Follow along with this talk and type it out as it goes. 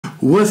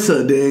What's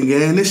up, Dan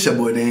Gang? It's your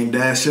boy Dame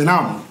Dash, and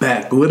I'm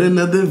back with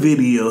another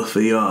video for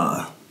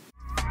y'all.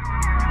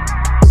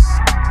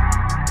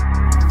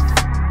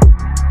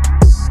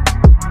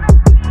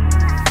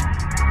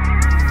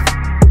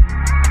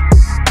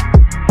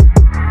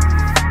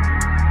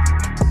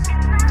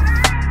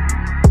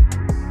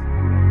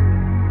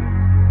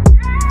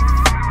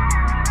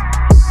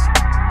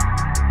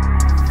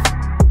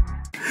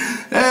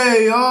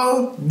 Hey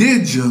y'all,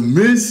 did you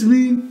miss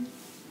me?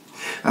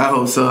 I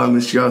hope so. I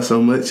missed y'all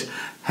so much.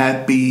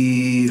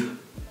 Happy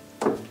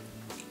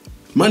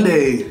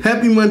Monday.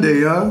 Happy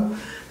Monday, y'all.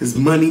 It's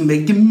Money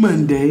Making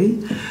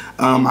Monday.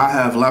 I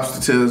have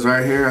lobster tails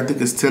right here. I think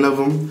it's 10 of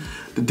them.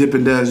 The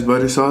Dippin' Dash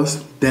butter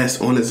sauce.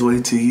 That's on its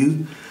way to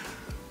you.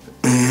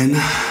 And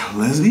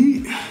let's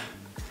eat.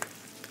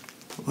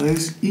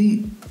 Let's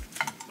eat.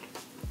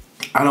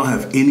 I don't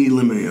have any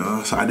lemon,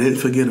 y'all. So I didn't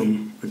forget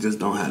them. I just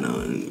don't have no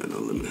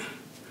lemon.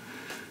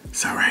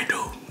 It's alright,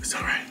 though. It's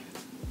alright.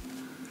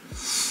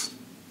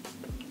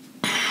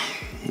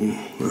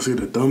 Let's see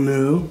the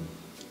thumbnail.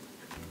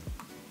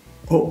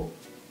 Oh,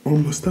 all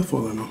my stuff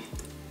falling off.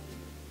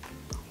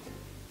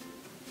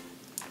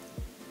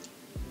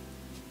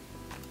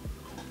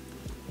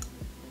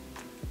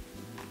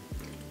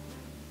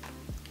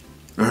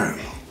 All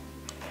right.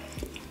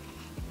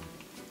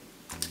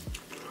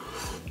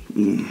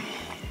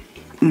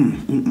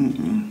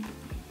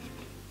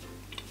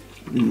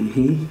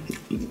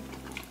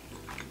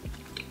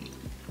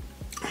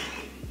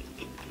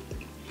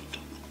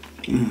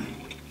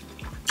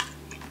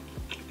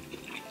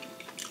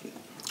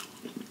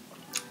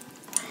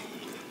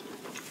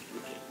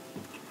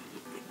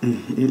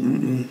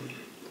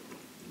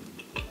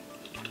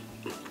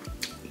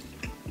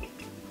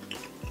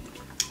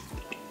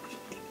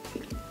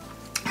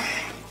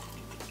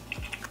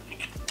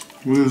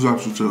 Where's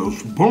lobster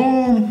tails?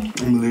 Boom! I'm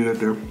gonna leave that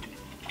there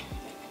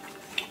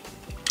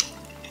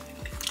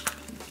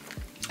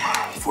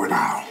for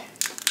now.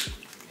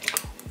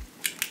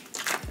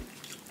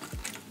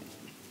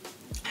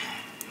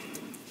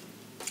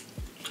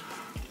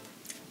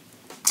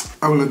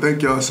 I want to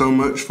thank y'all so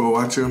much for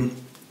watching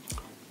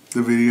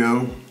the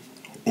video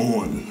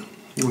on,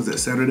 what was that,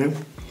 Saturday?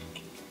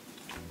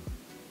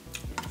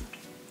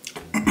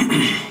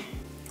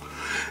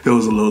 It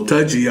was a little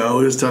touchy, y'all.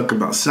 We was talking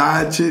about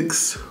side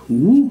chicks.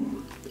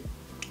 Woo.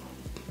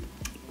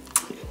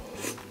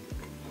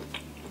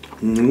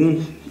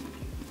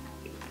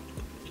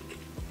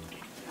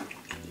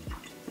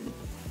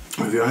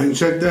 If y'all ain't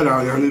checked that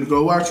out, y'all need to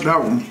go watch that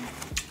one.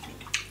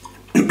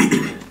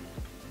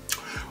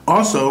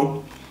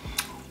 Also,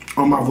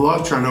 on my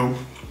vlog channel,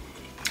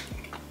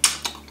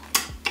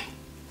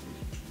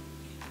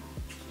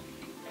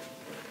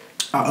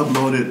 I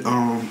uploaded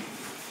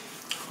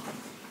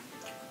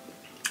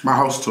my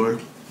house tour,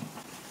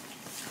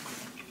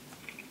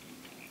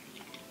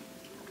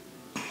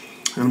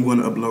 and I'm going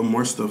to upload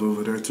more stuff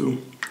over there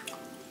too.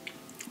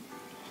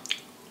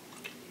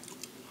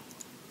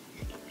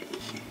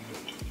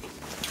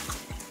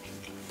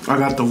 I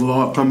got the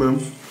vlog coming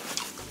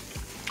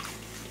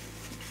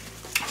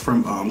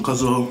from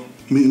Cuzzle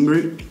Meet and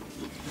Greet.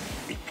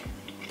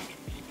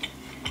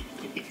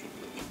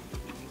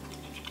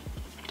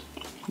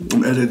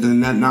 I'm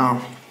editing that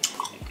now.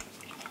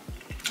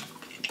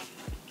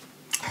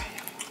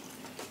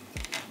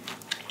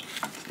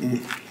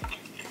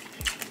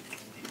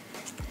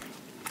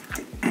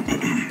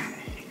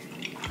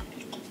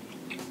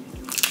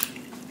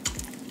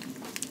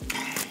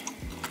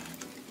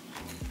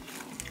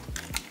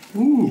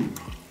 Ooh.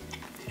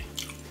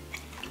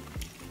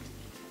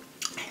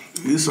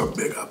 These are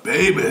bigger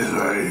babies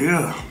right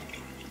here.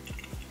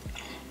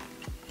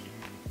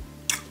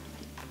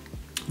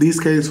 These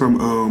came from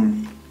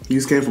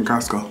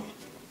Costco.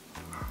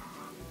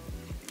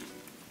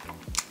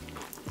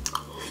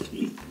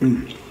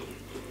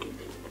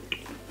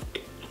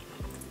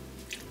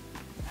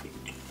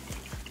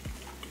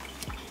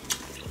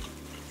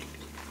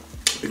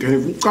 They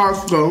came from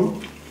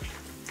Costco.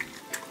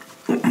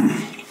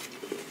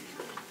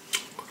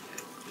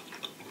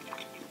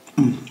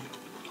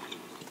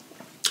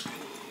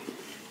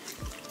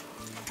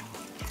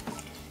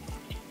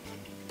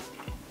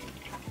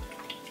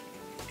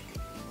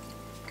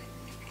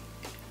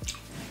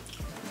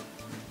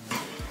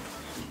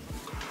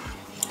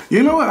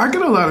 You know what? I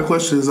get a lot of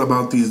questions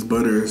about these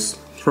butters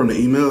from the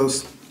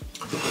emails.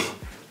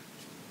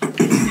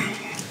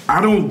 I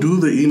don't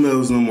do the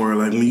emails no more.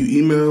 Like when you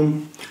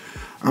email,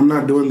 I'm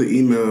not doing the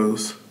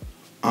emails.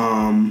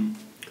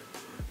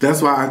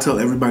 That's why I tell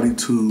everybody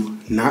to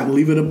not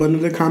leave it up under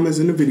the comments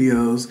in the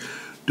videos.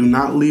 Do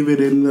not leave it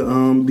in the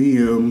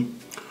DM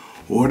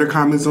or the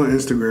comments on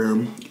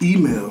Instagram.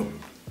 Email.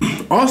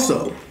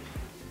 Also,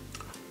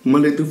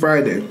 Monday through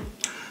Friday.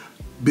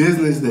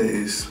 Business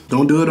days.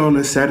 Don't do it on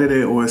a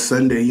Saturday or a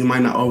Sunday. You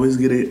might not always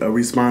get a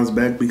response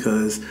back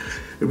because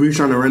if you're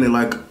trying to run it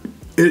like,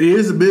 it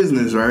is a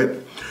business, right?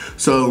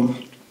 So,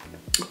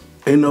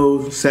 ain't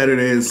no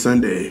Saturday and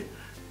Sunday.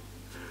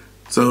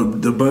 So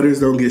the butters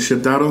don't get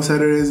shipped out on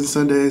Saturdays and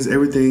Sundays.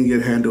 Everything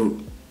get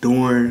handled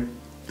during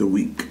the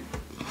week.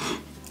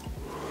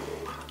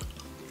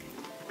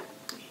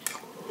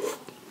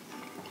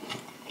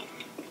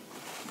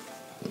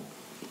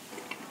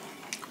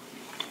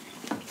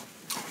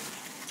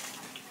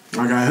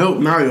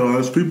 dope now, y'all.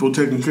 It's people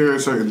taking care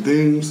of certain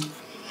things.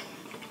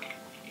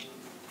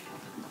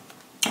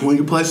 When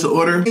you place the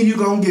order, you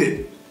gonna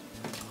get,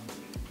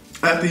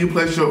 after you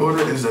place your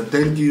order, is a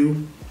thank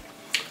you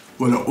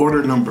with an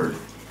order number.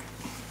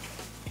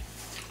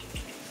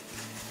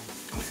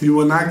 You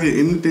will not get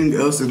anything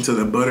else until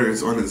the butter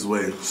is on its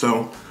way.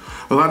 So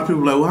a lot of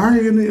people are like, well, I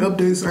ain't get any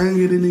updates, I ain't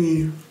get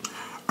any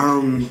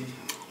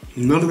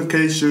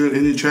notification,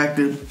 any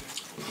tracking.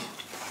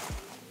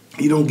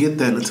 You don't get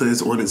that until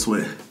it's on its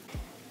way.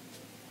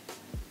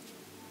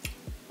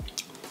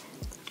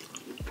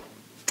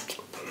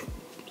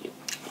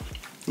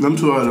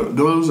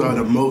 Those are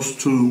the most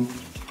two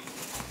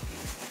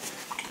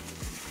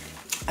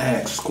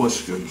asked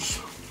questions.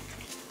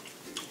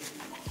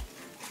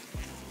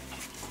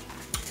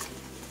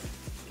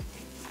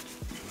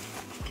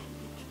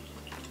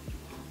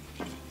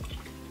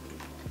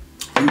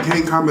 You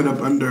can't comment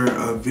up under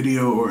a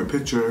video or a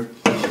picture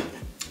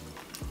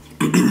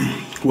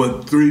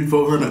with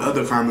 300-400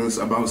 other comments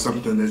about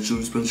something that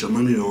you spent your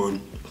money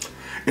on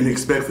and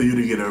expect for you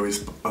to get a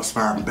response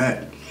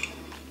back.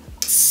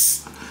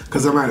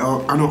 Because I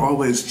don't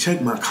always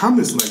check my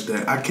comments like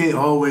that. I can't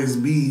always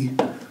be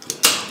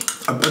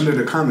up under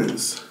the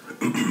comments.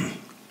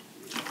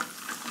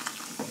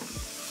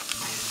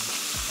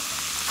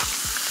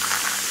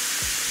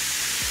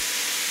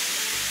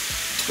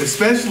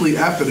 Especially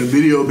after the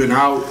video been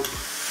out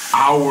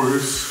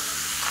hours,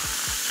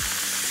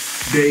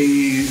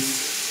 days.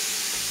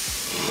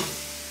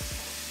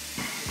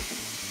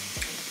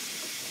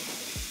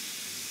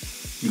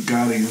 You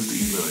gotta use the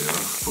email, y'all,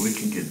 so we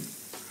can get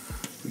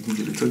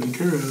it taken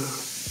care of.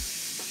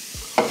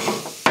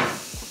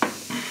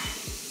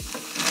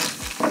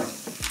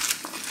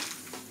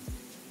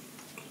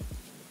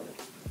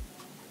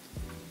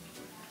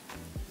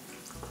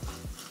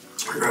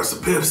 I got some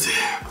Pepsi.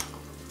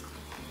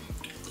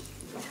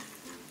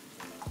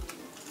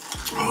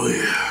 Oh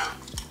yeah.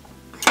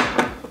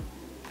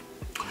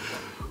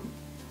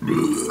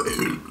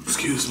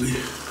 Excuse me.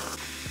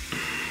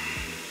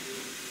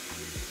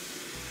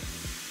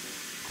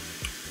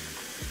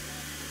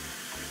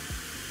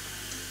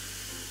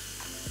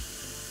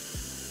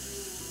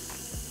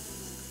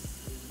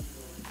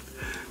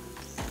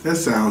 That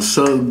sounds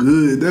so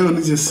good. That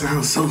one just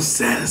sounds so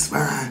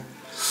satisfying.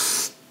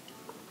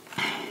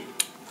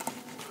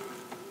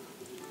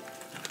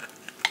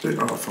 They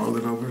all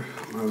falling over.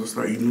 I was just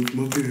start eating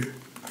them up here.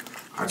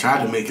 I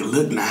tried to make it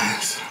look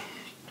nice.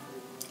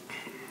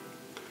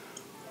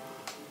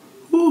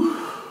 Whew,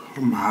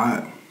 I'm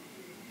hot.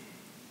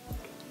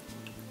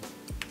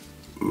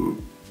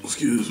 Ooh,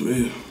 excuse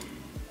me.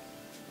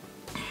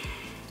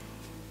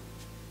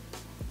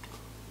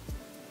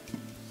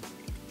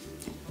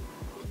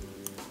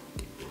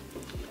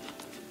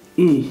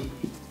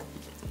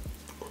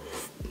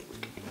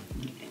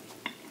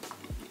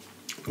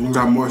 We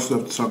got more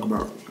stuff to talk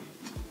about.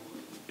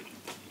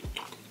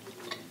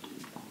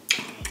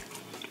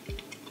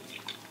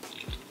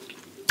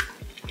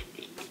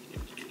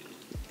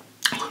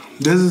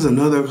 This is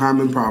another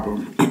common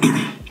problem.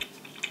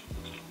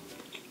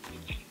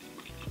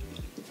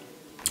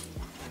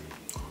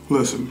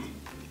 Listen,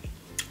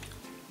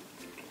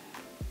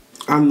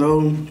 I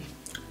know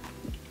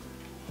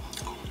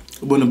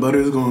when the butter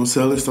is gonna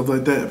sell and stuff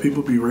like that,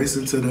 people be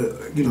racing to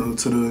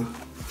the,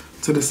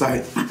 to the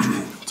site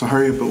to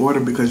hurry up and order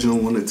because you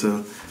don't want it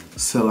to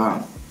sell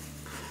out.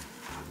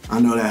 I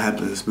know that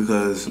happens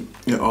because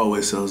it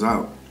always sells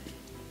out.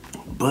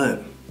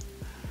 But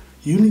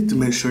you need to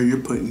make sure you're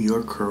putting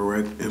your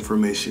correct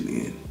information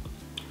in.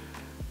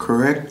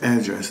 Correct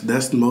address,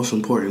 that's the most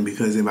important,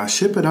 because if I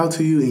ship it out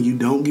to you and you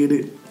don't get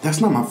it,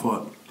 that's not my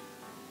fault.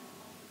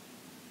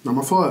 Not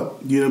my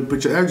fault. You didn't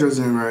put your address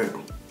in right,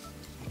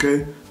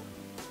 okay?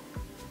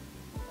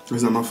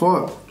 It's not my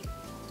fault.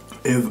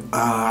 If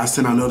I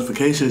send out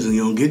notifications and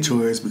you don't get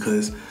yours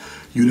because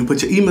you didn't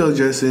put your email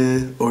address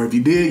in, or if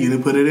you did, you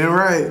didn't put it in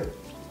right,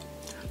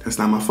 that's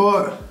not my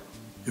fault.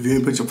 If you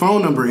didn't put your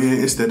phone number in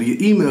instead of your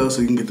email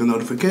so you can get the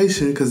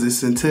notification, because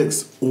it's in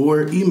text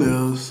or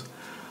emails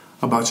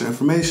about your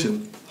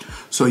information.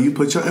 So you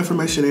put your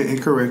information in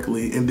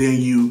incorrectly and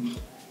then you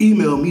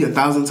email me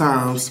 1,000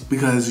 times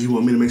because you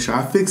want me to make sure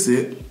I fix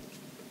it.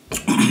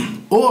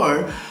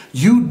 Or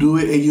you do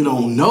it and you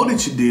don't know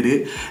that you did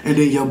it, and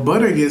then your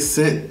butter gets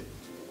sent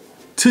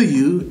to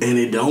you and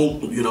it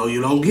don't, you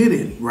don't get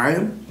it,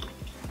 right?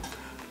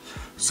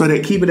 So they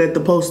keep it at the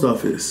post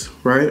office,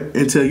 right?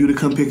 And tell you to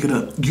come pick it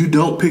up. You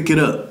don't pick it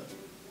up.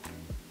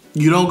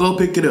 You don't go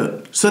pick it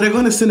up. So they're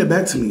gonna send it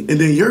back to me. And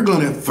then you're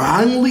gonna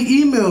finally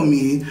email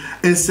me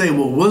and say,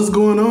 well, what's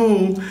going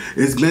on?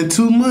 It's been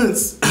 2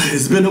 months.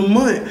 It's been a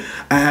month.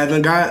 I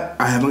haven't got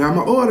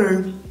my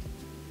order.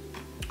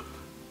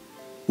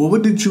 Well,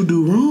 what did you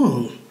do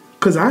wrong?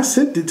 Because I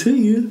sent it to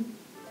you.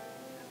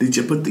 Did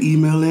you put the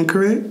email in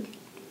correct?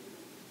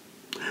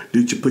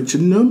 Did you put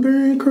your number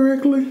in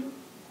correctly?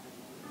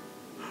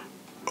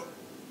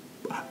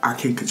 I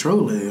can't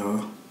control it,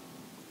 y'all.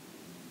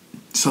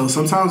 So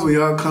sometimes when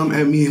y'all come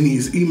at me in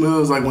these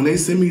emails, like when they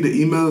send me the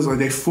emails, like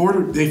they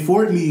forward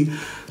me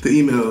the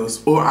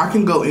emails, or I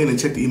can go in and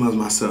check the emails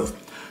myself.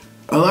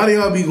 A lot of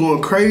y'all be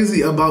going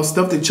crazy about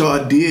stuff that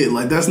y'all did.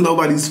 Like, that's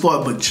nobody's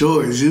fault but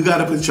yours. You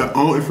gotta put your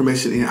own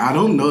information in. I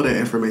don't know that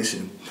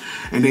information.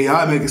 And then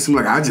y'all make it seem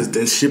like I just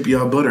didn't ship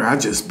y'all butter. I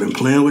just been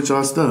playing with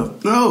y'all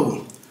stuff.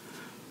 No.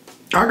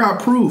 I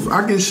got proof.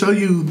 I can show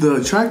you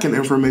the tracking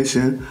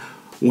information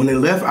when it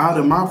left out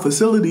of my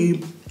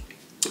facility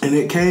and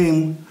it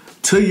came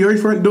to your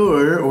front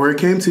door or it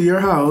came to your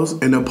house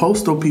and the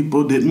postal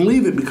people didn't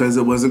leave it because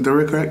it wasn't the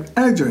correct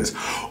address.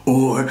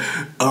 Or,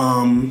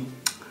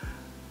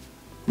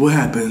 what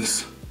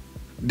happens?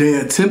 They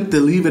attempt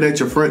to leave it at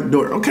your front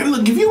door. Okay,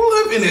 look, if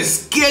you live in a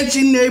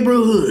sketchy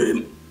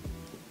neighborhood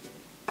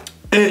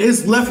and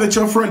it's left at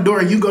your front door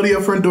and you go to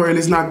your front door and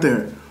it's not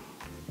there,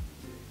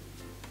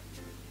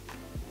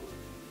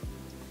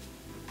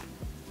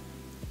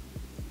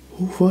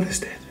 whose fault is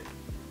that?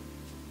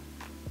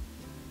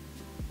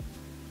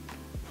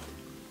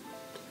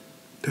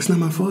 That's not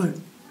my fault.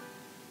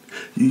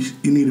 You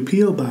need a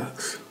P.O.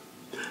 box.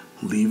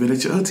 Leave it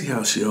at your auntie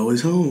house. She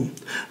always home.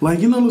 Like,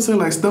 you know what I'm saying?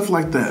 Like, stuff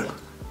like that.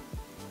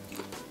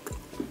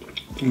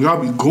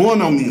 Y'all be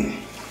going on me.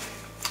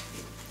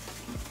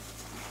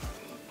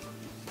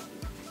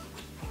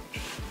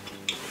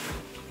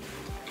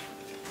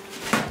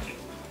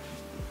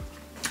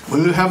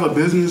 When you have a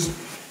business,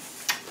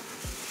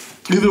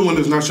 even when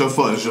it's not your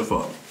fault, it's your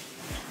fault.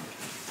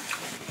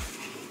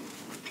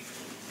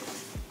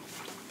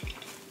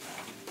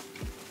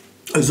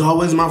 It's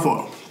always my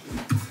fault.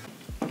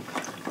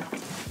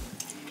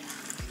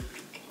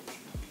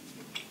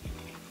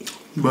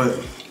 But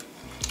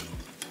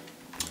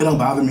it don't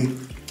bother me.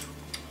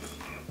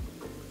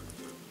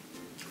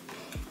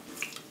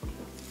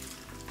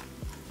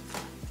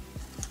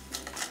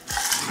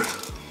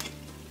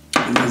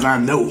 Because I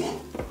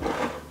know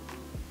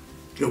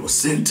it was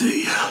sent to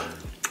you.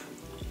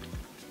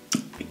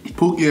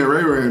 Pookie and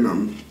Ray Ray and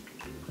them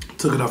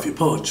took it off your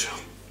porch.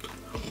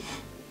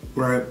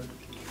 Right?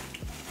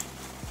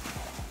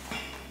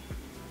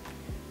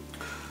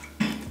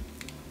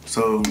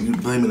 So you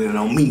blaming it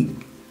on me.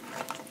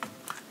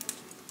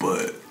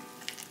 But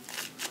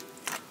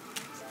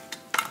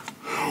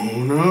I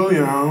don't know,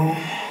 y'all.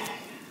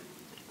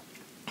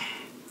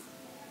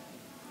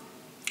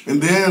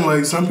 And then,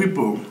 like, some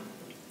people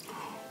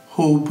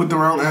who put the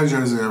wrong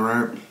address in,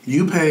 right?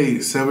 You paid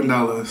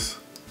 $7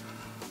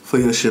 for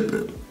your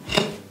shipping.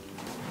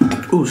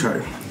 Ooh,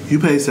 sorry. You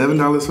paid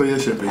 $7 for your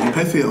shipping. You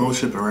pay for your own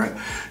shipping, right?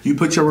 You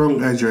put your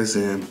wrong address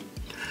in.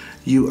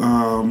 You,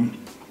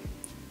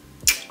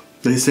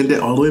 they send it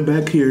all the way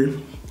back here.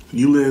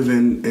 You live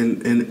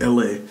in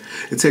LA.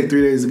 It takes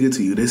 3 days to get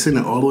to you. They send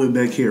it all the way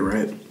back here,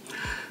 right?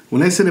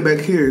 When they send it back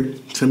here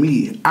to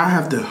me, I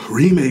have to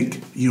remake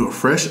you a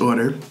fresh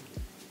order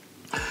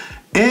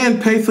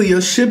and pay for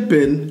your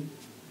shipping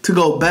to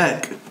go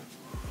back.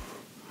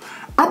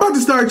 I'm about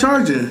to start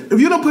charging. If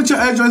you don't put your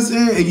address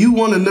in and you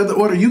want another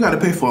order, you got to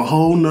pay for a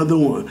whole nother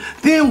one.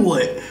 Then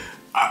what?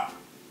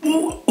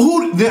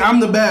 Then I'm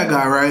the bad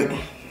guy, right?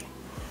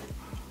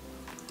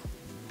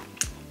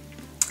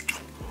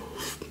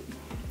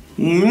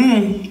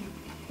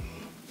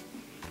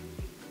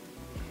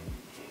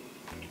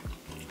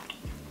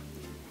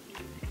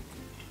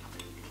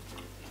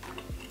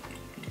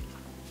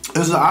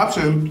 There's an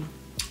option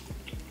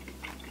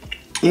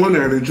on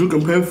there that you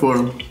can pay for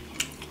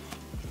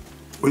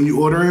when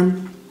you order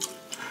him.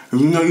 If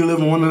you know you live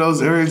in one of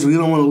those areas where you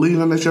don't want to leave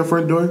them at your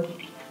front door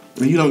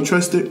and you don't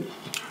trust it,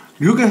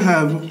 you can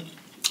have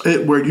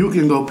it where you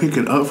can go pick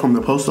it up from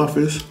the post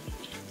office.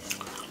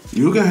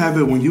 You can have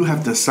it when you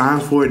have to sign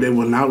for it. They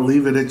will not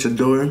leave it at your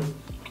door.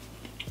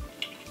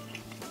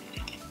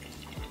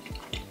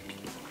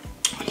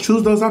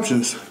 Choose those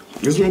options.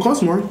 It's gonna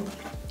cost more,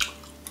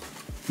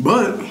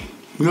 but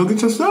you gonna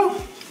get your stuff.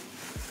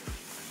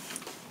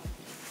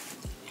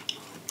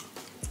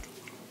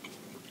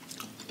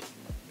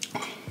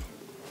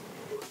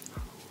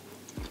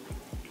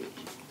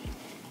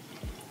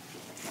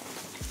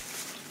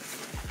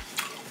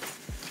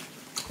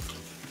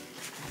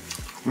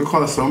 It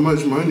costs so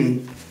much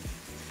money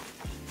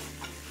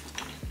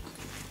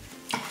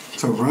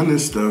to run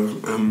this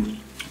stuff, and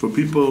for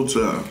people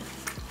to,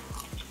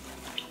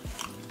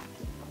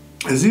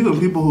 it's even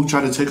people who try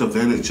to take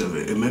advantage of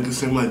it and make it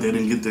seem like they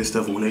didn't get their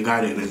stuff when they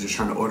got it and they're just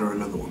trying to order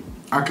another one.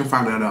 I can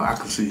find that out. I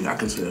can see. I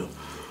can tell.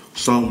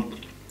 So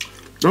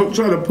don't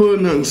try to pull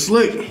nothing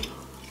slick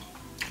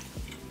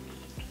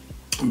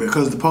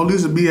because the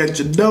police will be at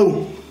your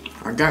door.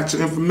 I got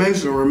your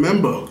information.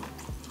 Remember.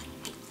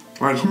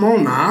 Like, come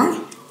on now.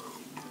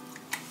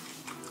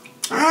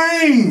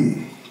 I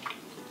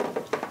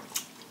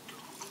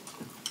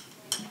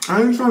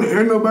ain't trying to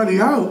air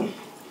nobody out.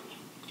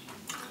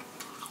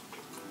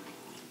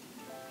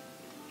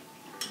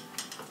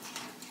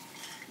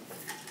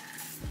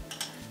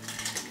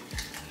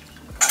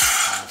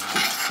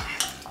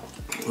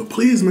 But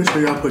please make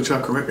sure y'all put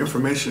y'all correct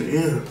information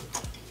in.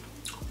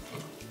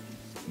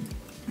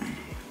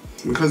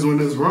 Because when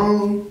it's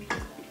wrong,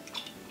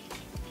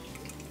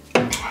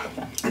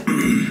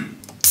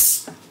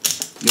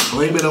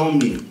 blame it on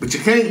me. But you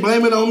can't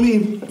blame it on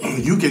me.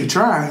 You can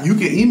try. You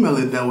can email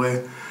it that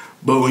way.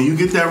 But when you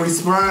get that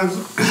response,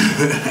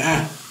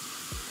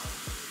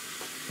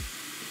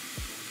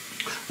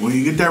 when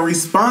you get that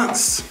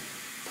response,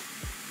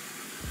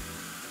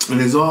 and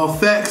it's all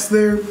facts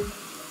there,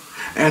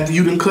 after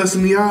you done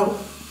cussing me out,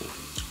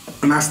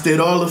 and I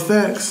stated all the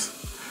facts,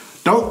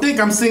 don't think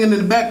I'm singing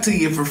it back to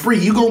you for free.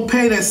 You gonna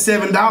pay that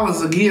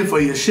 $7 again for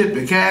your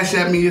shipping. Cash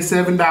at me your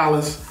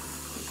 $7.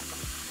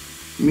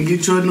 Let me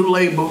get you a new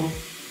label.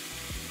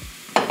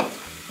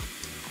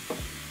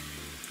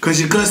 Cause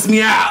you cussed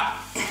me out.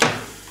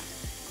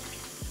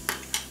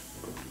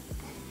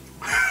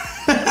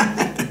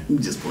 You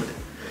just playing.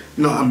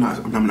 No, I'm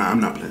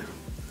not playing.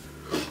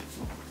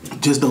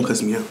 Just don't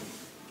cuss me out.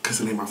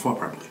 Cause it ain't my fault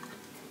probably.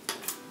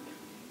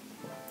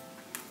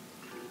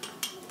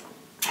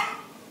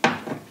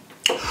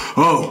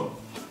 Oh,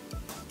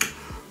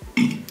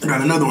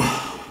 got another one.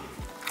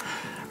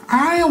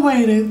 I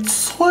waited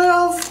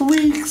 12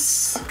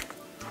 weeks.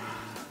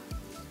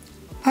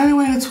 I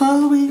waited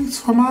 12 weeks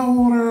for my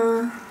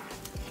order.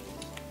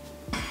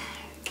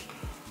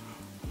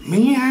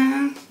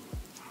 Man,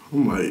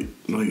 I'm like,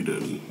 no you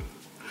didn't.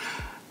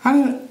 I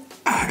didn't.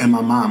 And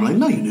my mom like,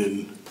 no you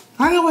didn't.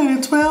 I done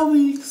waited 12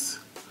 weeks.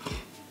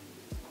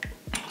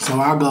 So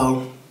I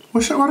go,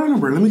 what's your order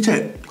number? Let me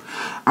check.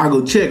 I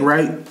go check,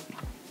 right?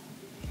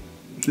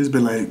 It's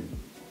been like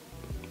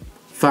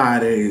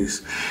 5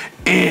 days.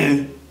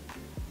 And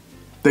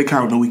they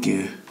count the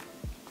weekend.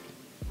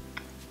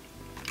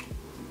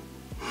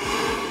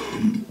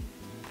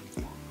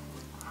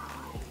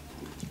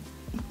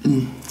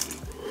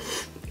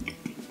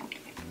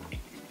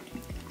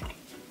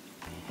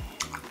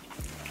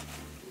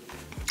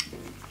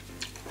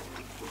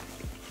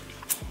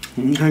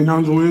 You can't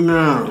count the weekend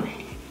now.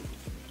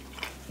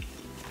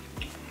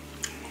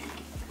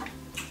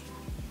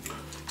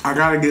 I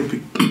gotta get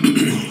people,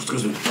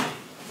 excuse me.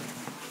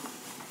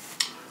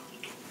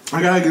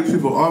 I gotta give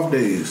people off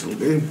days,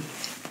 okay?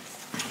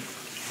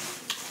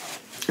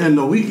 And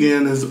the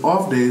weekend is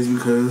off days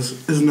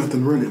because there's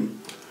nothing running.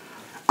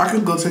 I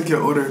could go take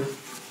your order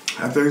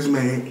after it's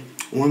made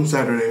one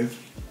Saturday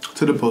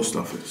to the post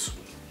office.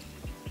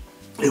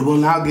 It will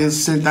not get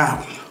sent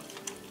out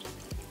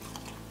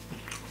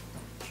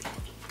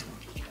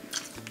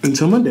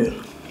until Monday.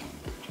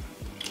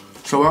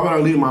 So why would I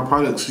leave my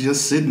products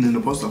just sitting in the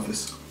post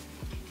office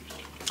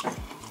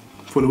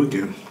for the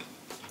weekend?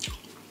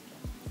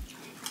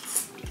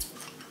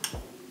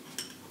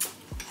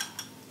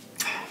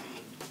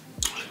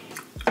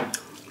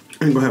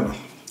 Ain't gonna happen.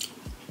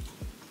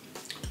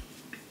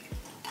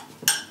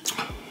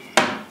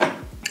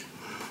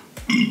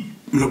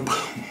 Nope.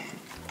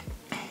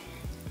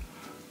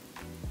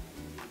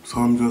 So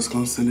I'm just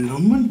gonna send it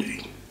on Monday.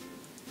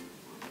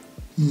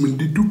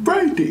 Monday to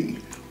Friday.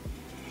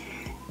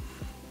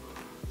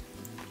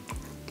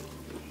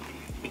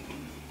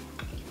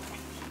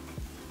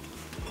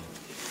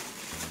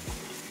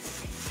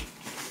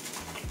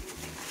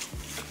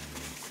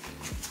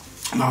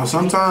 Now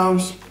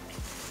sometimes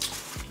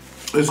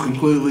it's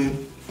completely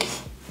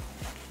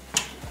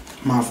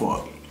my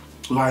fault.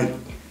 Like,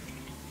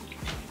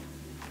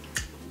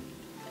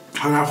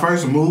 when I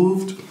first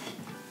moved,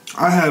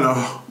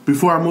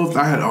 before I moved,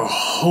 I had a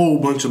whole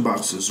bunch of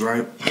boxes,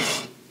 right?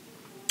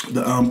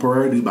 The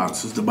priority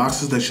boxes, the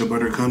boxes that your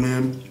butter come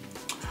in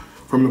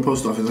from the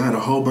post office. I had a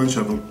whole bunch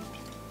of them.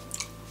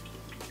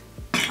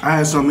 I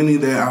had so many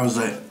that I was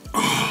like,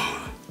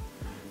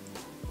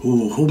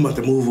 ooh, who about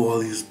to move all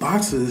these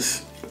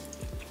boxes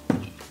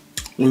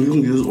when you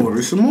can just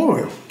order some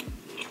more?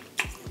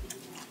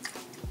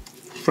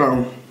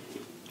 So,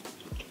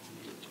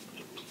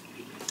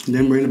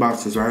 then bring the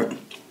boxes, right?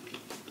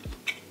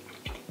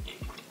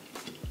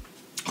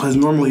 Because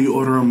normally you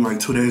order them like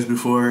 2 days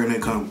before and they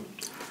come.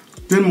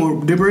 Then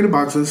bring the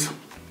boxes,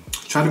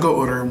 try to go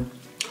order them.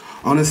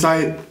 On the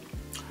site,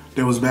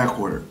 there was back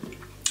ordered.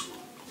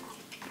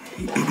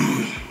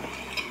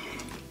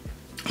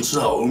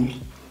 So,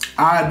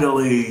 I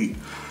delayed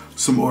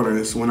some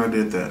orders when I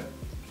did that.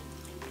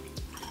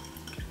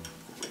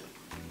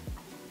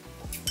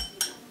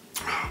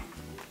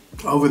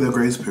 Over the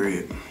grace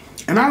period.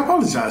 And I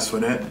apologize for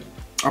that.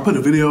 I put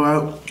a video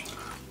out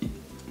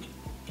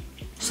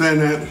saying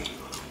that,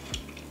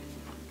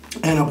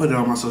 and I put it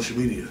on my social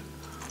media.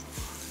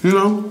 You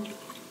know?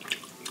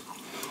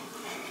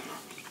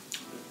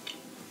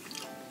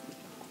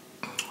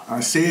 I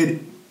said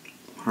it.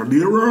 I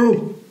did it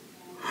wrong.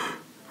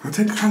 I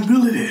take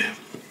accountability.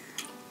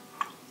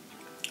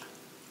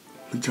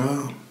 But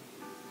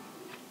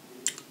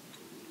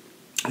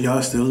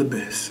y'all still the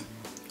best.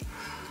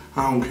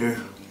 I don't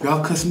care.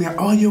 Y'all cuss me out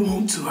all you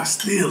want to. I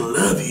still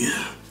love you.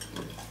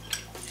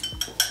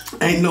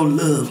 Ain't no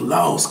love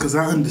lost, because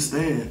I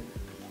understand.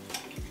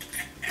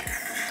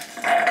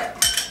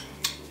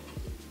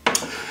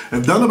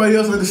 If don't nobody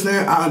else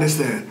understand, I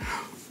understand.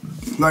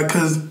 Like,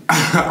 because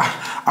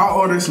I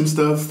ordered some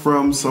stuff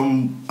from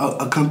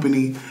a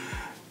company,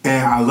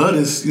 and I love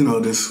this, you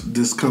know,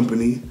 this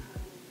company.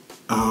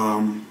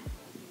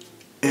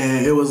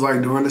 And it was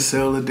like during the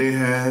sale that they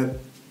had,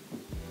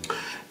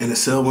 and the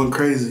sale went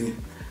crazy.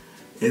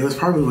 It was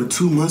probably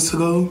 2 months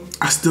ago.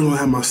 I still don't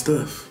have my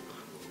stuff.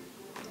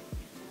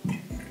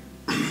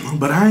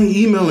 But I ain't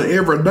emailing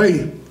every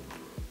day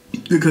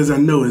because I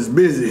know it's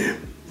busy,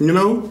 you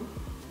know?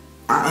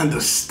 I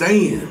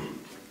understand.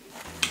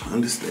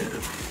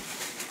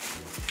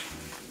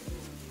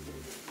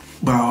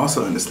 But I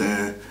also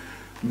understand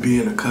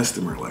being a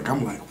customer. Like,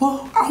 I'm like,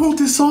 well, I want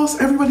this sauce.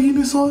 Everybody eat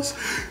this sauce.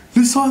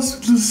 This sauce,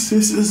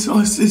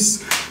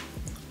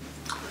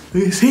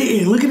 it's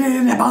hitting. Look at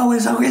it. That ball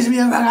is so crispy.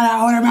 I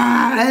gotta order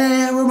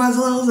mine. Where my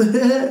sauce?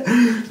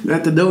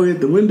 At the door, at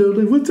the window.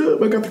 Like, what's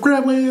up? I got the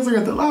crab legs. I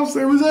got the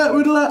lobster. What's up?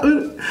 Where the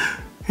lobster?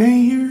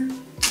 Ain't here.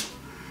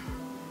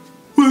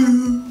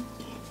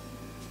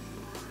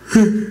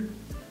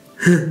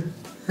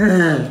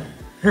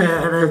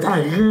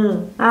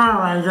 Oh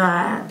my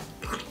God.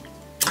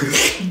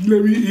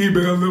 Let me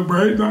email them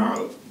right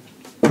now.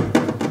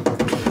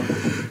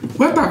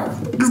 What the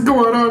f is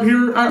going on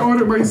here? I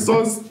ordered my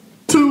sauce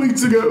 2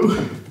 weeks ago.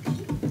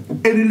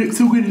 And it looked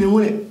so good and it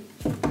went.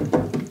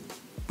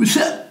 What's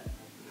up?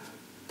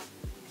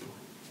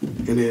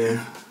 And then,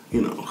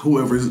 you know,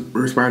 whoever's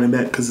responding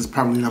back, because it's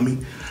probably not me.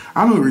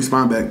 I don't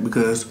respond back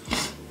because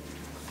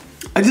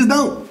I just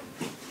don't.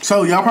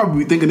 So y'all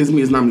probably be thinking it's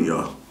me, it's not me,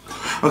 y'all.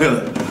 Okay,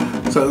 look.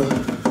 So,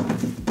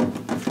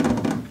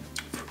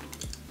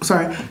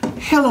 sorry.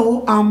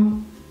 Hello,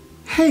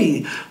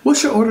 hey,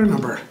 what's your order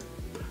number?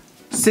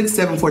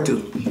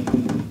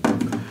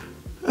 6742.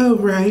 All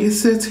right, it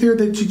says here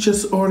that you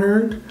just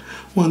ordered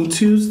on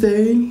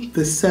Tuesday,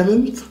 the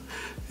 7th.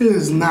 It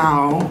is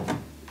now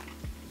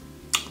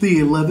the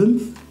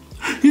 11th.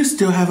 You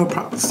still have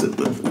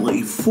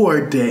approximately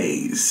 4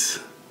 days.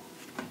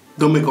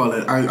 Don't make all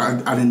that.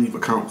 I didn't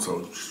even count,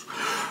 so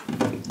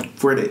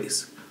 4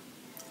 days.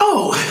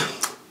 Oh,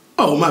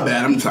 my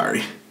bad. I'm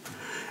sorry.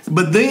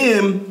 But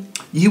then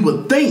you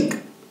would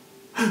think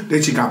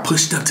that you got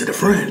pushed up to the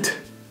front.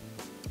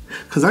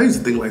 Because I used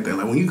to think like that.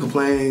 Like when you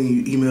complain,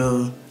 you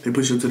email, they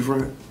push you up to the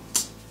front.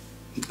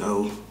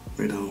 No,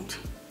 they don't.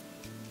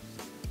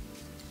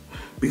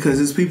 Because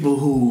it's people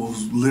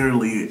who's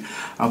literally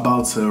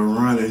about to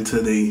run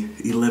into the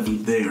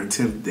 11th day or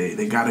 10th day.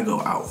 They got to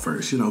go out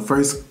first. You know,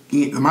 first,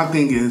 my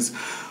thing is,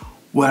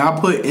 what I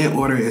put in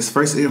order is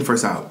first in,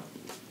 first out.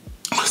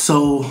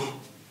 So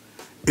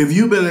if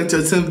you've been at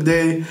your 10th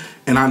day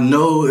and I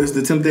know it's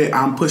the 10th day,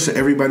 I'm pushing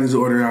everybody's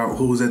order out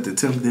who's at the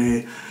 10th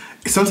day.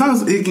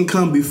 Sometimes it can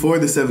come before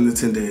the 7 to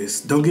 10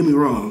 days. Don't get me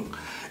wrong.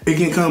 It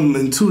can come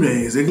in 2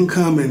 days. It can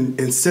come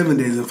in 7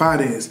 days and 5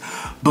 days.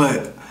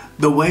 But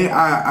the way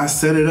I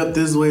set it up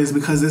this way is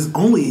because there's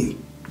only,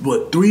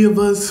 what, 3 of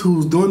us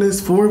who's doing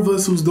this, 4 of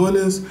us who's doing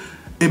this.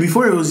 And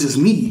before it was just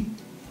me.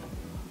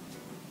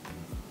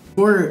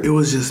 Before it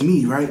was just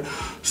me, right?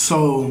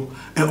 So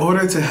in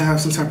order to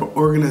have some type of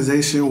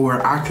organization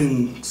where I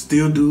can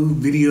still do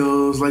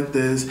videos like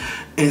this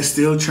and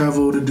still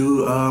travel to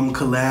do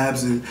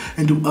collabs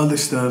and do other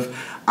stuff,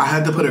 I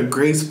had to put a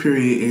grace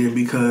period in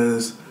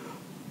because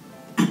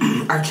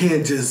I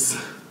can't just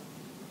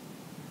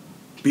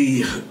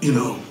be, you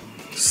know,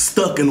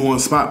 stuck in one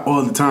spot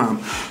all the time.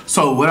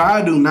 So what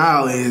I do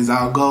now is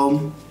I'll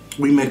go,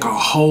 we make a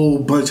whole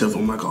bunch of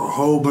them,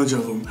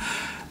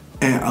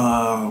 and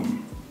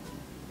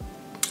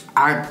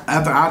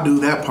after I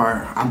do that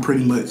part, I'm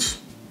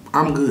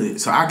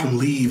good. So I can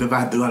leave if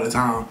I have to go out of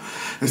town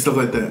and stuff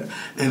like that.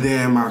 And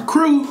then my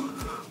crew,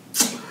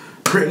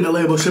 printing the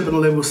label, shipping the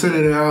label,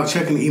 sending it out,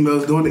 checking the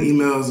emails, doing the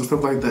emails and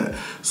stuff like that.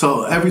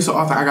 So every so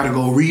often I gotta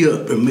go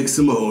re-up and mix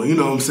them all, you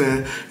know what I'm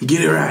saying?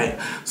 Get it right.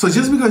 So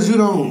just because you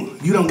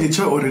don't get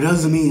your order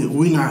doesn't mean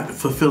we're not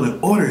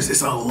fulfilling orders.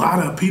 It's a lot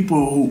of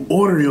people who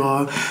order,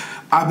 y'all.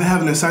 I've been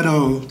having a site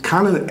on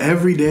kind of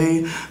every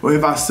day, or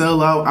if I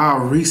sell out,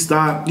 I'll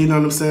restock, you know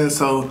what I'm saying?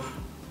 So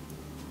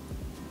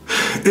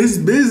it's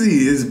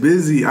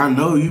busy. I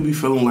know you be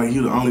feeling like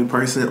you're the only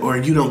person or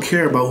you don't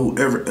care about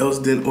whoever else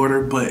didn't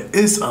order, but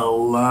it's a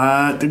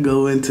lot to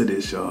go into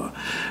this, y'all.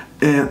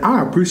 And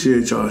I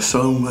appreciate y'all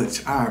so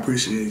much. I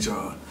appreciate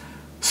y'all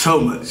so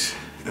much.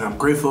 And I'm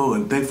grateful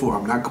and thankful.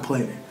 I'm not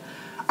complaining.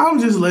 I'm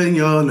just letting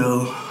y'all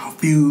know a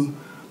few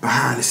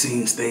behind the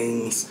scenes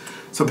things.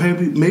 So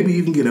maybe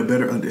you can get a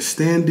better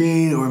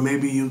understanding, or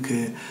maybe you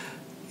can,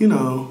 you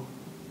know,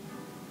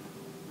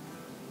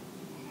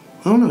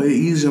 I don't know,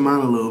 ease your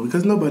mind a little,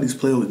 because nobody's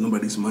playing with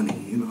nobody's money,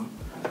 you know.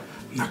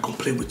 I'm not gonna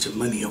play with your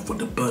money up for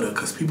the butter,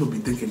 because people be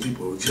thinking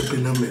people are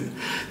jipping them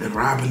and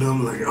robbing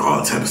them, like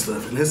all type of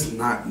stuff, and that's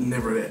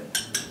never that.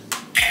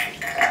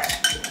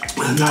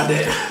 Not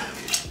that.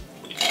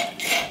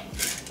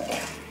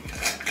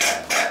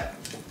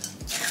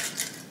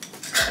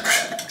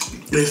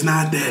 It's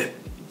not that.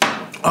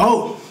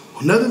 Oh,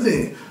 another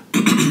thing.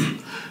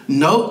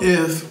 Note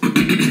if,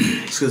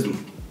 excuse me,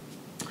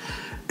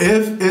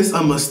 if it's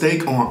a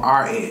mistake on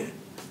our end,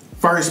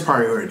 first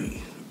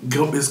priority,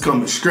 it's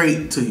coming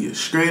straight to you,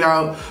 straight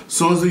out. As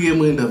soon as we get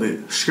wind of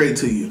it, straight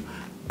to you.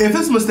 If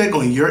it's a mistake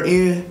on your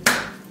end,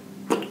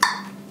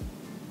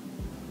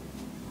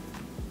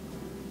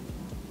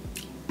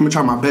 gonna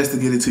try my best to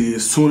get it to you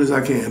as soon as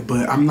I can,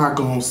 but I'm not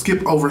gonna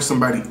skip over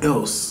somebody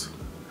else.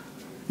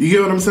 You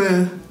get what I'm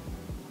saying?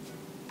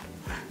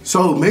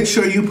 So make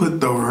sure you put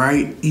the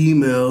right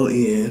email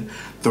in,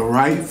 the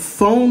right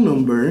phone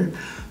number,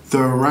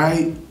 the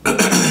right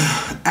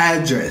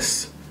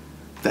address.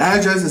 The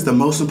address is the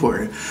most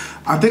important.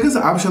 I think it's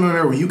an option on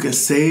there where you can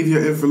save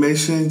your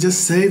information.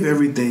 Just save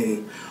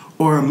everything.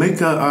 Or make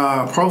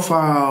a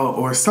profile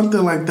or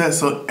something like that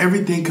so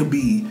everything could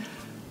be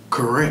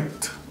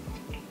correct.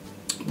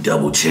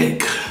 Double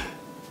check.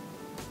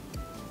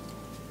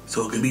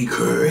 So it can be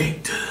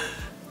correct.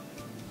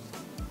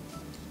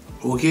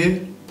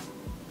 Okay?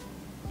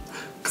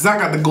 Because I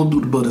got to go do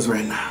the butters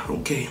right now,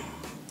 okay?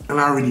 And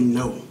I already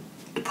know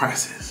the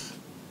process.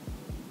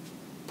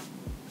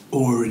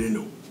 Already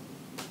know.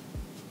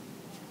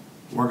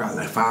 I got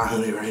like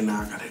 500 right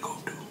now I got to go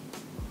do.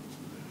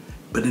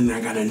 But then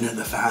I got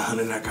another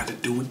 500 I got to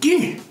do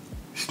again.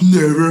 It's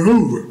never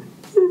over.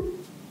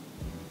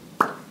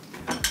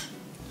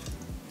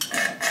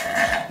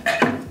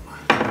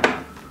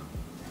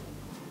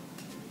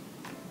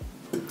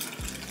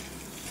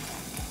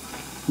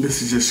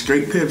 This is just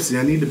straight Pepsi.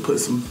 I need to put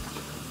some.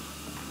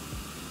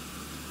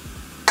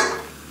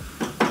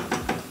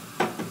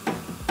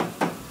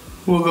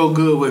 We'll go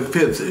good with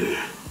Pepsi.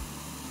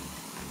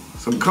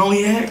 Some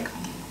cognac.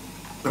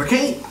 But I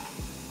can't.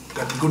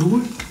 Got to go to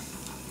work.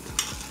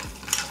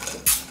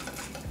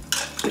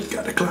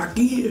 Got to clock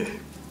in.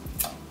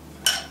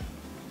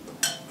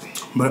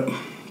 But,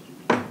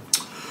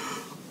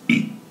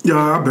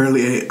 y'all, I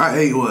barely ate. I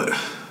ate what?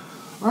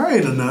 I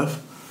ate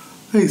enough.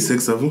 I ate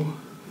 6 of them.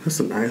 That's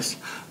a nice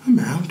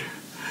amount.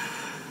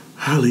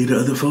 I'll eat the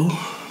other 4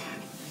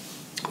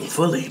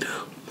 for later.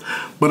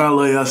 But I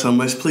love y'all so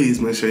much.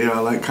 Please make sure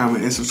y'all like,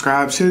 comment, and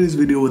subscribe. Share this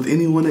video with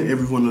anyone and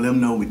everyone to let them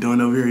know what we're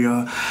doing over here,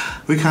 y'all.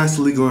 We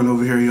constantly going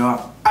over here,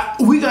 y'all.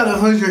 We got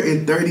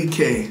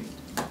 130K.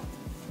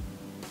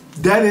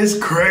 That is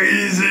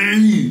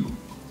crazy.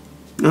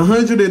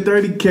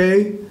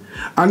 130K.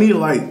 I need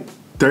like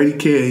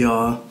 30K,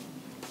 y'all,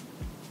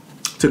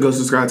 to go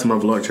subscribe to my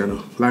vlog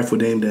channel, Life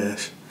with Dame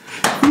Dash.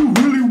 You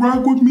really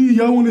rock with me?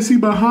 Y'all want to see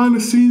behind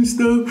the scenes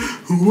stuff?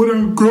 What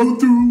I go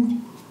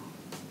through?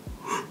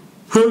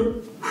 Huh?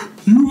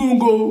 You gonna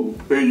go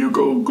and you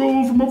gonna go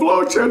over my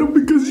vlog channel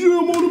because you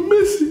don't want to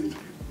miss it.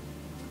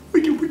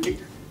 Wiki.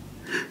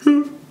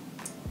 Huh?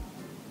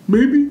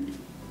 Maybe?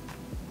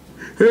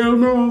 Hell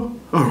no.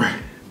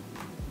 Alright.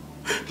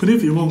 But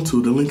if you want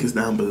to, the link is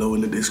down below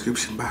in the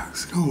description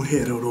box. Go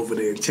head on over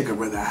there and check a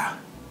brother out.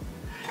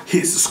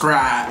 Hit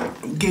subscribe,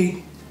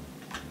 okay?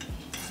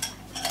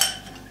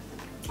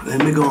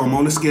 Let me go. I'm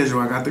on the schedule.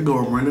 I got to go.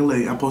 I'm running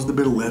late. I'm supposed to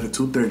be 11,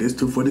 2:30. It's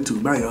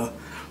 2:42. Bye, y'all.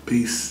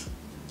 Peace.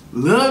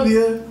 Love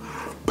ya.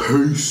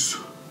 Peace.